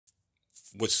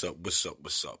What's up? What's up?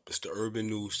 What's up? It's the Urban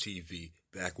News TV,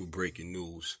 back with breaking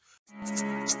news.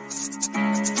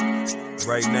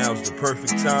 Right now is the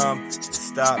perfect time to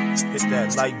stop, hit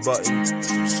that like button,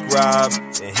 subscribe,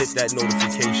 and hit that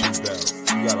notification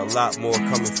bell. We got a lot more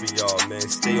coming for y'all, man.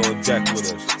 Stay on deck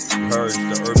with us. You heard it's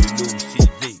the Urban News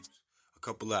TV. A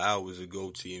couple of hours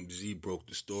ago, TMZ broke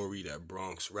the story that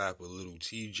Bronx rapper Lil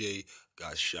TJay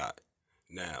got shot.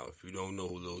 Now, if you don't know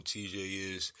who Lil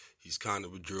TJay is, he's kind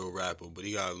of a drill rapper, but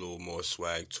he got a little more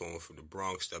swag to him from the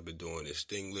Bronx that been doing his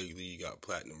thing lately. He got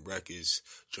platinum records,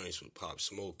 joints with Pop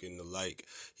Smoke and the like.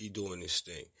 He doing his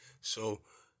thing. So,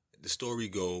 the story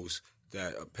goes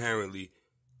that apparently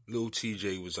Lil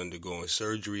TJay was undergoing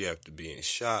surgery after being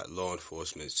shot. Law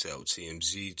enforcement tell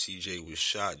TMZ TJay was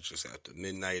shot just after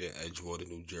midnight in Edgewater,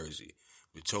 New Jersey.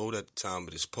 We're told at the time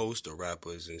of this post the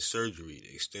rapper is in surgery.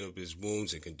 The extent of his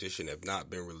wounds and condition have not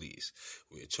been released.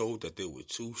 We're told that there were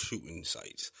two shooting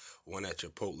sites, one at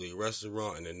Chipotle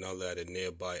restaurant and another at a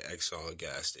nearby Exxon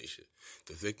gas station.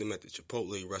 The victim at the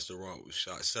Chipotle restaurant was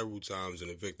shot several times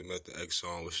and the victim at the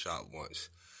Exxon was shot once.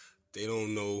 They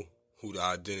don't know who the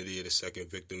identity of the second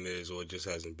victim is, or it just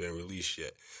hasn't been released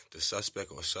yet. The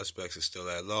suspect or suspects are still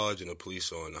at large and the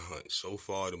police are on the hunt. So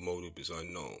far, the motive is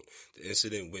unknown. The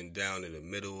incident went down in the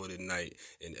middle of the night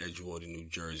in Edgewater, New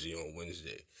Jersey on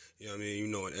Wednesday. You know what I mean? You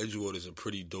know, and Edgewater is a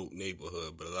pretty dope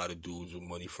neighborhood, but a lot of dudes with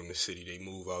money from the city, they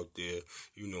move out there,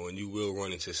 you know, and you will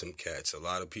run into some cats. A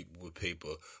lot of people with paper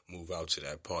move out to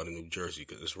that part of New Jersey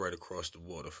because it's right across the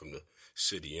water from the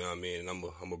city, you know what I mean? And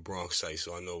I'm a Bronxite,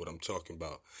 so I know what I'm talking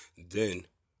about. Then,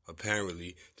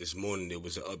 apparently, this morning there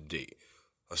was an update.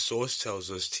 A source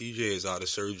tells us TJ is out of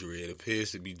surgery and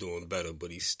appears to be doing better,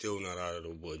 but he's still not out of the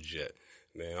woods yet.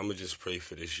 Man, I'm going to just pray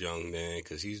for this young man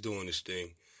because he's doing this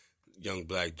thing. Young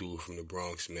black dude from the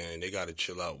Bronx, man. They got to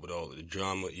chill out with all of the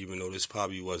drama, even though this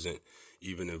probably wasn't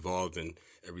even involved in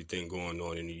everything going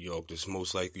on in New York. This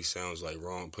most likely sounds like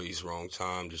wrong place, wrong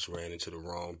time, just ran into the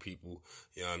wrong people.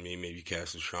 You know what I mean? Maybe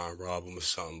cats was trying to rob him or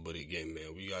something, but again,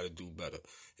 man, we got to do better.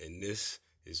 And this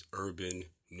is Urban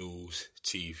News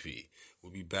TV.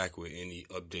 We'll be back with any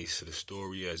updates to the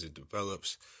story as it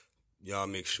develops. Y'all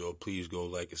make sure, please go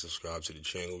like and subscribe to the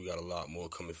channel. We got a lot more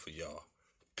coming for y'all.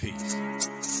 Peace.